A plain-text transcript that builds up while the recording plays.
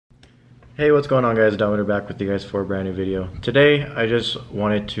Hey, what's going on guys? Dominator back with you guys for a brand new video. Today I just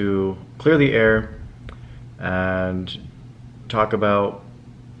wanted to clear the air and talk about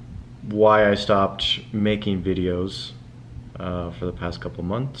why I stopped making videos for the past couple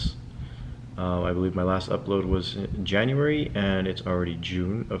months. I believe my last upload was in January and it's already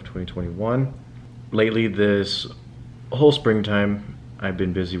June of 2021. Lately this whole springtime I've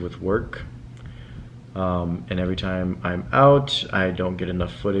been busy with work. And every time I'm out, I don't get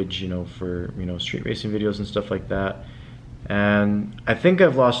enough footage, for, street racing videos and stuff like that. And I think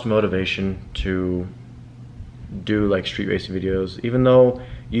I've lost motivation to do like street racing videos, even though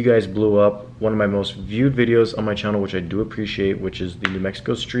you guys blew up one of my most viewed videos on my channel, which I do appreciate, which is the New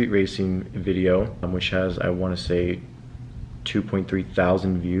Mexico street racing video, which has, I want to say, 2.3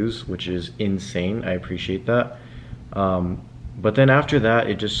 thousand views, which is insane. I appreciate that. But then after that,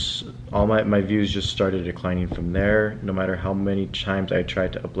 it just, all my views just started declining from there. No matter how many times I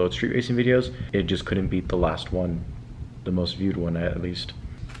tried to upload street racing videos, it just couldn't beat the last one, the most viewed one at least.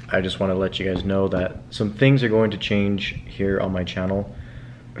 I just want to let you guys know that some things are going to change here on my channel.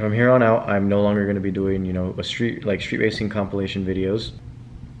 From here on out, I'm no longer going to be doing, a street racing compilation videos.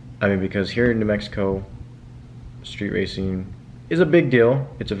 I mean, because here in New Mexico, street racing is a big deal.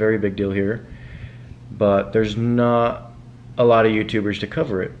 It's a very big deal here, but there's not a lot of YouTubers to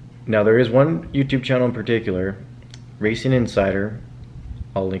cover it. Now there is one YouTube channel in particular, Racing Insider.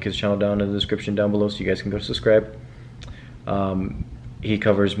 I'll link his channel down in the description down below so you guys can go subscribe. He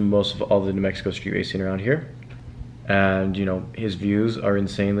covers most of all the New Mexico street racing around here, and his views are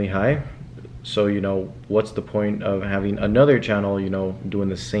insanely high. So what's the point of having another channel doing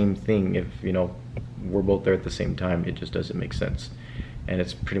the same thing if we're both there at the same time? It just doesn't make sense. And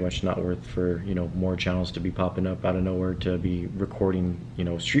it's pretty much not worth for more channels to be popping up out of nowhere to be recording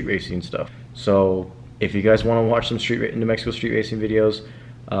street racing stuff. So if you guys want to watch some New Mexico street racing videos,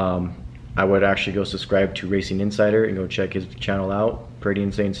 I would actually go subscribe to Racing Insider and go check his channel out. Pretty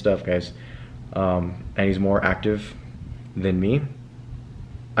insane stuff, guys. And he's more active than me.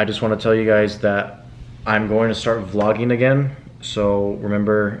 I just want to tell you guys that I'm going to start vlogging again. So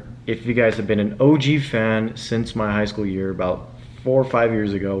remember, if you guys have been an OG fan since my high school year, about 4 or 5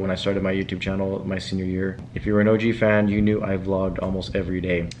 years ago when I started my YouTube channel my senior year, if you were an OG fan, you knew I vlogged almost every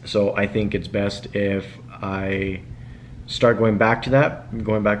day. So I think it's best if I start going back to that,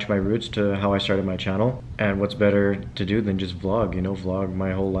 going back to my roots, to how I started my channel. And what's better to do than just vlog, vlog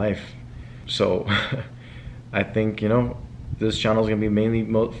my whole life. So I think, this channel is going to be mainly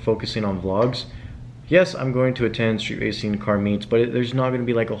focusing on vlogs. Yes, I'm going to attend street racing car meets, but there's not going to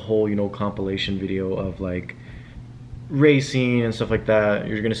be like a whole, compilation video of like racing and stuff like that.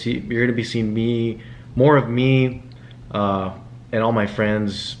 You're gonna be seeing more of me and all my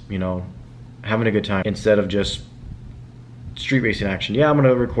friends, having a good time instead of just street racing action. Yeah, I'm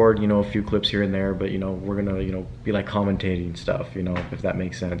gonna record, a few clips here and there, but we're gonna, be like commentating stuff, if that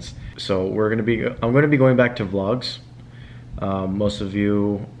makes sense. So I'm gonna be going back to vlogs. Most of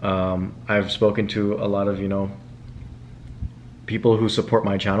you, I've spoken to a lot of, people who support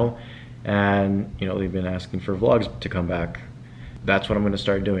my channel, and they've been asking for vlogs to come back. That's what I'm going to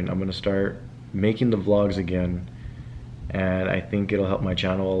start doing. I'm going to start making the vlogs again, and I think it'll help my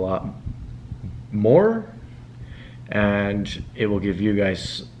channel a lot more, and it will give you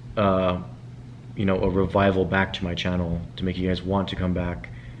guys a revival back to my channel to make you guys want to come back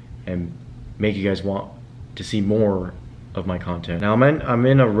and make you guys want to see more of my content. Now I'm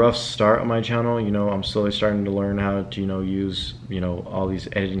in a rough start on my channel. I'm slowly starting to learn how to use all these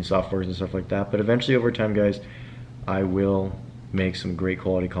editing softwares and stuff like that, but eventually over time, guys, I will make some great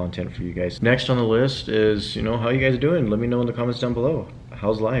quality content for you guys. Next on the list is how you guys doing. Let me know in the comments down below.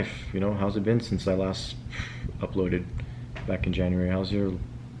 How's life? How's it been since I last uploaded back in January? How's your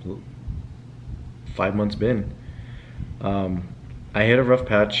 5 months been? I hit a rough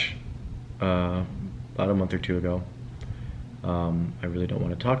patch about a month or two ago. I really don't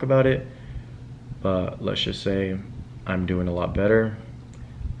want to talk about it, but let's just say I'm doing a lot better.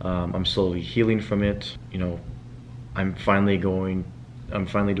 I'm slowly healing from it. I'm finally doing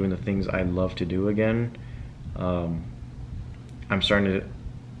the things I love to do again. I'm starting to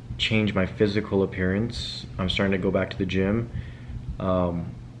change my physical appearance. I'm starting to go back to the gym.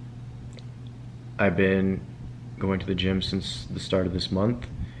 I've been going to the gym since the start of this month,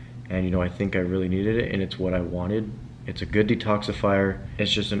 and I think I really needed it, and it's what I wanted. It's a good detoxifier.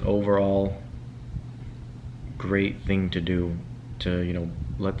 It's just an overall great thing to do to,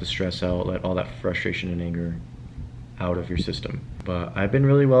 let the stress out, let all that frustration and anger out of your system. But I've been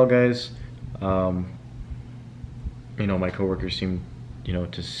really well, guys. My coworkers seem,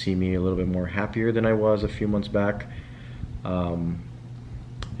 to see me a little bit more happier than I was a few months back.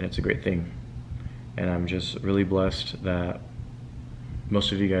 and it's a great thing. And I'm just really blessed that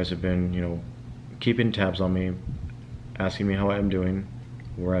most of you guys have been, you know, keeping tabs on me, asking me how I'm doing,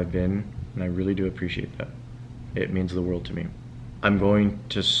 where I've been, and I really do appreciate that. It means the world to me. I'm going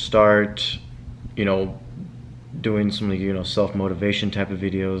to start, you know, doing some, you know, self-motivation type of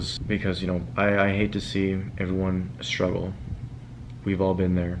videos, because, you know, I hate to see everyone struggle. We've all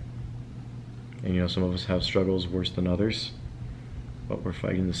been there. And, you know, some of us have struggles worse than others, but we're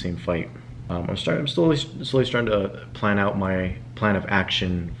fighting the same fight. I'm slowly starting to plan out my plan of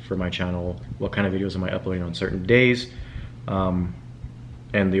action for my channel. What kind of videos am I uploading on certain days, and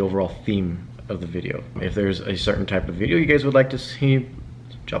the overall theme of the video. If there's a certain type of video you guys would like to see,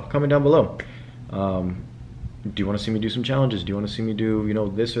 drop a comment down below. Do you want to see me do some challenges? Do you want to see me do, you know,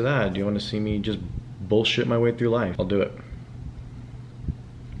 this or that? Do you want to see me just bullshit my way through life? I'll do it.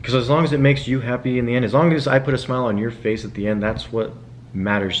 Because as long as it makes you happy in the end, as long as I put a smile on your face at the end, that's what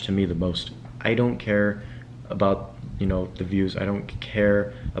matters to me the most. I don't care about, you know, the views. I don't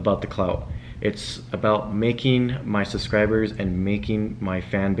care about the clout. It's about making my subscribers and making my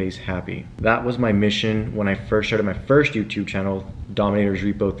fan base happy. That was my mission when I first started my first YouTube channel, Dominators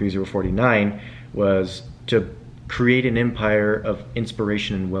Repo 3049, was to create an empire of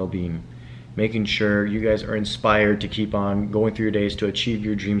inspiration and well-being. Making sure you guys are inspired to keep on going through your days to achieve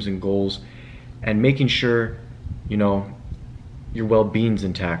your dreams and goals, and making sure, you know, your well-being's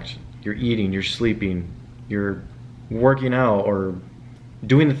intact. You're eating, you're sleeping, you're working out, or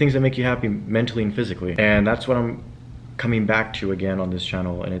doing the things that make you happy mentally and physically. And that's what I'm coming back to again on this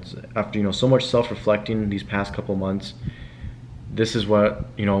channel. And it's after, you know, so much self-reflecting these past couple months, this is what,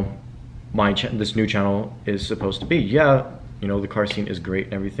 you know, this new channel is supposed to be. Yeah, you know, the car scene is great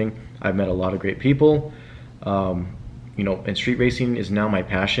and everything. I've met a lot of great people. You know, and street racing is now my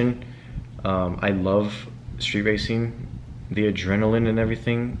passion. I love street racing. The adrenaline and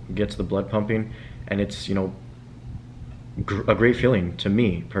everything gets the blood pumping, and it's, you know, a great feeling to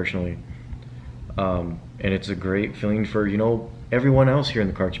me personally. And it's a great feeling for, you know, everyone else here in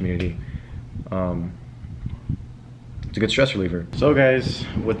the car community. It's a good stress reliever. So guys,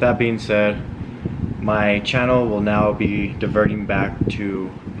 with that being said, my channel will now be diverting back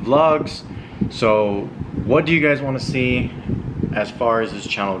to vlogs. So what do you guys want to see as far as this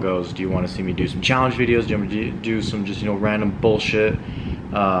channel goes? Do you want to see me do some challenge videos? Do you want me to do some just, you know, random bullshit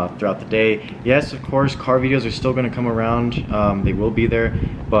throughout the day? Yes, of course, car videos are still going to come around. They will be there,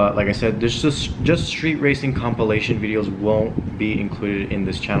 but like I said, there's just street racing compilation videos won't be included in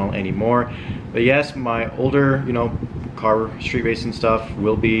this channel anymore. But yes, my older, you know, car street racing stuff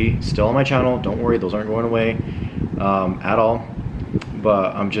will be still on my channel. Don't worry, those aren't going away at all.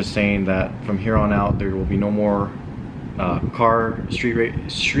 But I'm just saying that from here on out, there will be no more car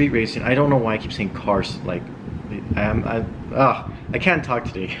street racing. I don't know why I keep saying cars. Like, I can't talk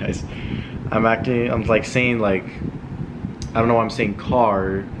today, guys. I'm like saying, like, I don't know why I'm saying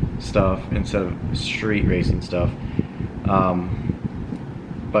car stuff instead of street racing stuff.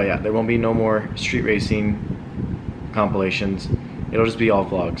 But yeah, there won't be no more street racing compilations. It'll just be all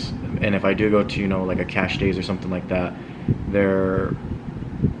vlogs. And if I do go to, you know, like a cash days or something like that,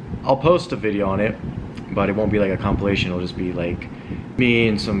 I'll post a video on it, but it won't be like a compilation. It'll just be like me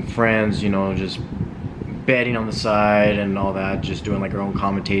and some friends, you know, just betting on the side and all that, just doing like our own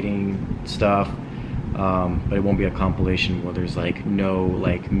commentating stuff. But it won't be a compilation where there's like no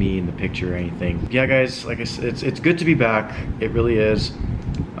like me in the picture or anything. Yeah guys, like I said, it's good to be back. It really is.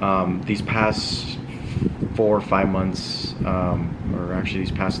 These past 4 or 5 months, or actually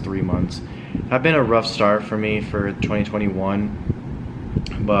these past 3 months, have been a rough start for me for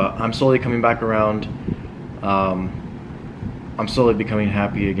 2021, but I'm slowly coming back around. I'm slowly becoming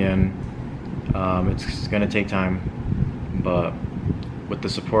happy again. It's gonna take time, but with the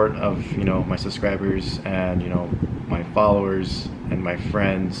support of, you know, my subscribers and, you know, my followers and my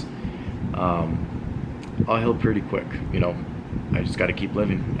friends, I'll heal pretty quick. You know, I just gotta keep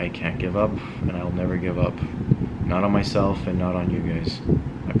living. I can't give up, and I'll never give up. Not on myself and not on you guys.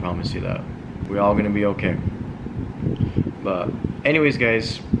 I promise you that. We're all gonna be okay. But anyways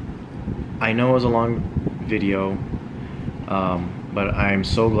guys, I know it was a long video, but I'm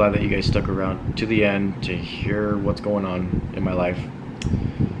so glad that you guys stuck around to the end to hear what's going on in my life.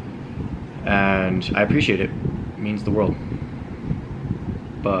 And I appreciate it. It means the world.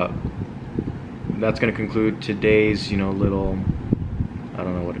 But that's gonna conclude today's, you know, little, I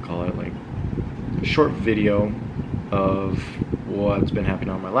don't know what to call it, like short video of what's been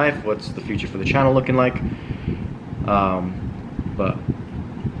happening in my life, what's the future for the channel looking like. But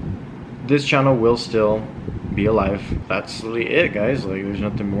this channel will still be alive. That's really it, guys. Like, there's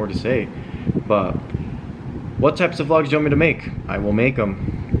nothing more to say. But what types of vlogs do you want me to make? I will make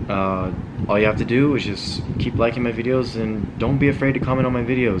them. All you have to do is just keep liking my videos and don't be afraid to comment on my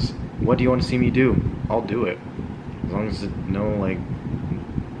videos. What do you want to see me do? I'll do it. As long as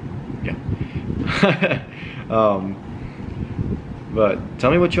yeah. But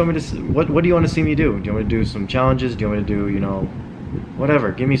tell me what you want me to. What do you want to see me do? Do you want me to do some challenges? Do you want me to do,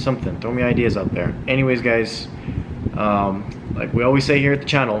 whatever? Give me something. Throw me ideas out there. Anyways, guys, like we always say here at the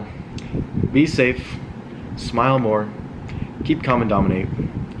channel, be safe, smile more, keep calm and dominate,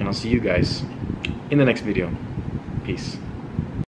 and I'll see you guys in the next video. Peace.